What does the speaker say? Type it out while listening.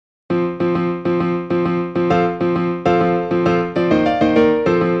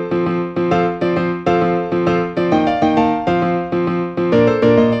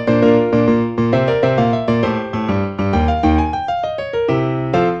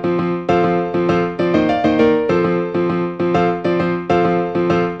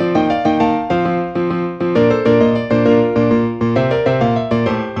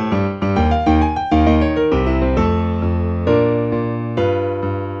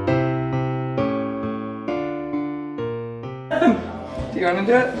You wanna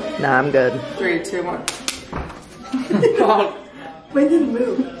do it? Nah, I'm good. 3, 2, 1. God. Mine didn't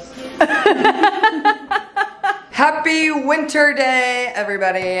move. Happy winter day,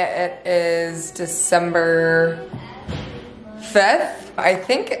 everybody. It is December 5th. I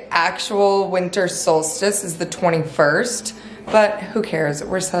think actual winter solstice is the 21st, but who cares?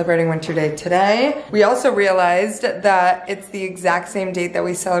 We're celebrating winter day today. We also realized that it's the exact same date that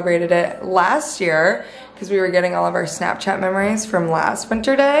we celebrated it last year because we were getting all of our Snapchat memories from last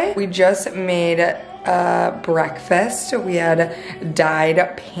winter day. We just made breakfast. We had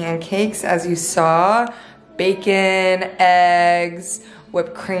dyed pancakes, as you saw, bacon, eggs,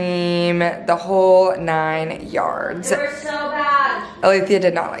 whipped cream, the whole 9 yards. They were so bad. Alethea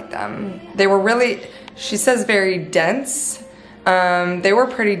did not like them. They were really, she says, very dense. They were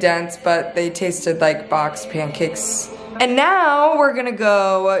pretty dense, but they tasted like boxed pancakes. And now we're gonna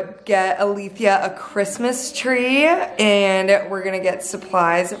go get Alethea a Christmas tree, and we're gonna get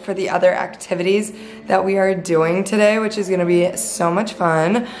supplies for the other activities that we are doing today, which is gonna be so much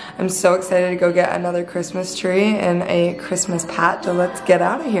fun. I'm so excited to go get another Christmas tree and a Christmas pat, so let's get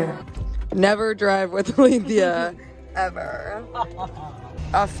out of here. Never drive with Alethea, ever.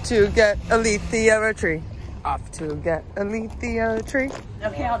 Off to get Alethea a tree. Off to get Alethea a tree.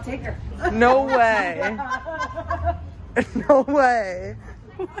 Okay, I'll take her. No way. No way.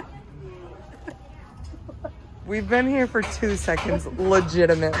 We've been here for 2 seconds,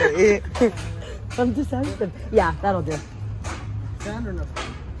 legitimately. I'm decisive. Yeah, that'll do. Stand or no?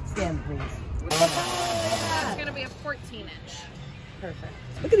 Stand, please. It's gonna be a 14-inch. Perfect.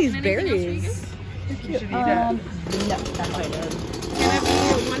 Look at these Anything berries. else You should eat it. No, that's fine. It's gonna be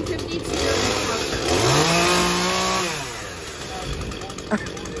 152.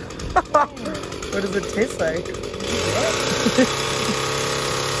 What does it taste like?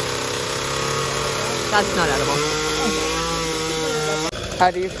 That's not edible.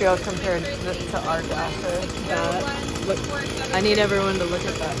 How do you feel compared to our glasses? Look, I need everyone to look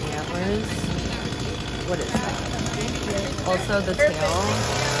at that antlers. What is that? Also the tail.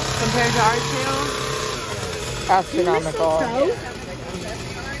 Compared to our tail. Astronomical.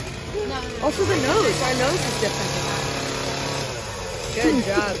 Also the nose. Our nose is different than that. Good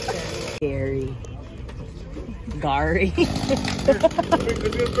job, Gary. Gary.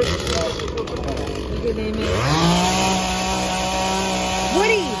 Good name is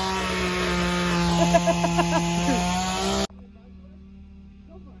Woody.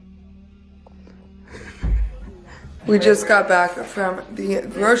 We just got back from the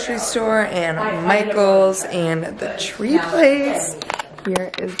grocery store and Michael's and the tree place.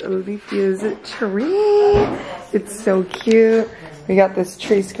 Here is Alethea's tree. It's so cute. We got this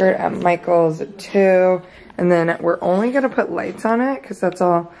tree skirt at Michael's too. And then we're only gonna put lights on it because that's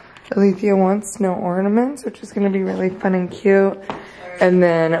all Alethea wants, no ornaments, which is gonna be really fun and cute. And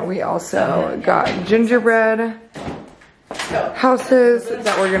then we also got gingerbread houses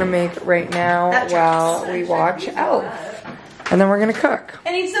that we're gonna make right now while we watch Elf. And then we're gonna cook.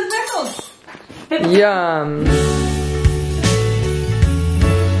 And eat some pickles. Yum.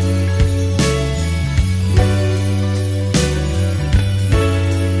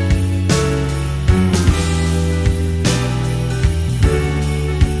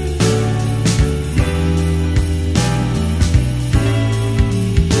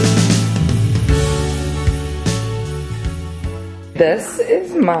 This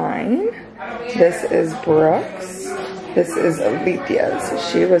is mine. This is Brooke's. This is Alethea's.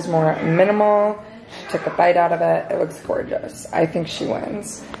 She was more minimal. She took a bite out of it. It looks gorgeous. I think she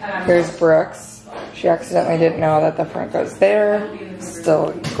wins. Here's Brooke's. She accidentally didn't know that the front goes there.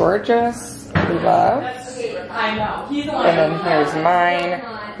 Still gorgeous. Love. And then here's mine.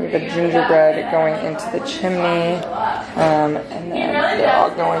 We have a gingerbread going into the chimney. And then they're all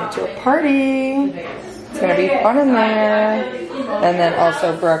going to a party. It's gonna be fun in there. And then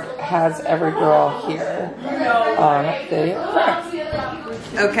also Brooke has every girl here on the front.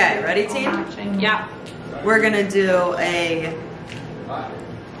 Okay, ready, team? Yeah. We're gonna do a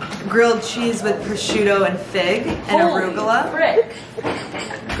grilled cheese with prosciutto and fig and arugula. Frick.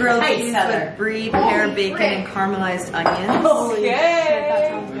 Grilled Nice, cheese Heather. with brie, pear, bacon, and caramelized onions.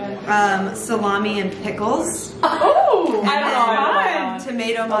 Okay. Salami and pickles. Oh, And I then know.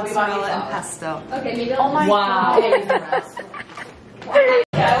 tomato, mozzarella, and pesto. Okay, maybe. Oh my wow.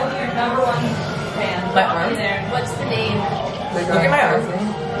 Your number one fan. My arm? What's the name? Look at my arm.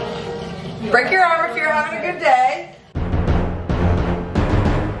 Break your arm if you're having a good day.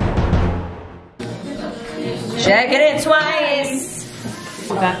 Checking it twice.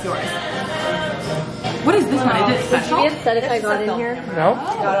 That's yours. What is this one? Is it special? Be upset if I got in here. No?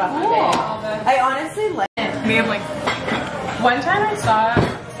 I honestly like it. We have like One time I saw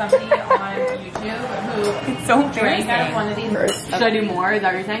somebody on YouTube who drank out of one of these. Should I do more? Is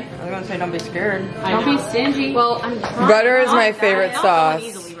that what you're saying? I was gonna say don't be scared. Don't be stingy. Well, I'm trying. Butter is my favorite sauce.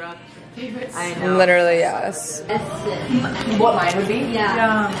 I know. Literally, yes. What mine would be?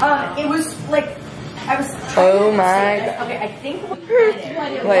 Yeah. It was like, I was. Oh my god. Okay, I think.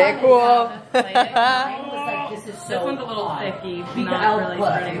 Play it cool. Mine was like, this is so. This one's a little thicky. Because Not really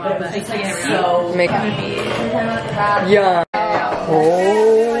spreading well, but it's it's like so. Make yum.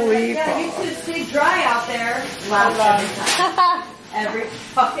 Holy fuck. You should stay dry out there. Laugh every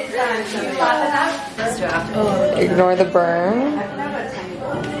fucking time. You laugh at that? Ignore the burn.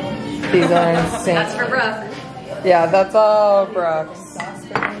 These are insane. That's for Brooke. Yeah, that's all Brooks.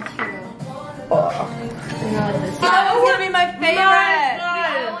 Oh. That was gonna be my favorite.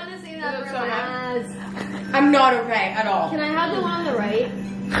 I want to see that for Maz. I'm not okay at all. Can I have the one on the right?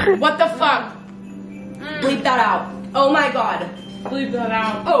 What the fuck? Bleep that out. Oh my god. Bleep that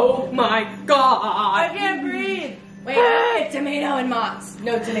out. Oh my god. I can't breathe. Wait, tomato and Mott's.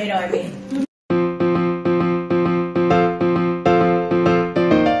 No tomato, I mean.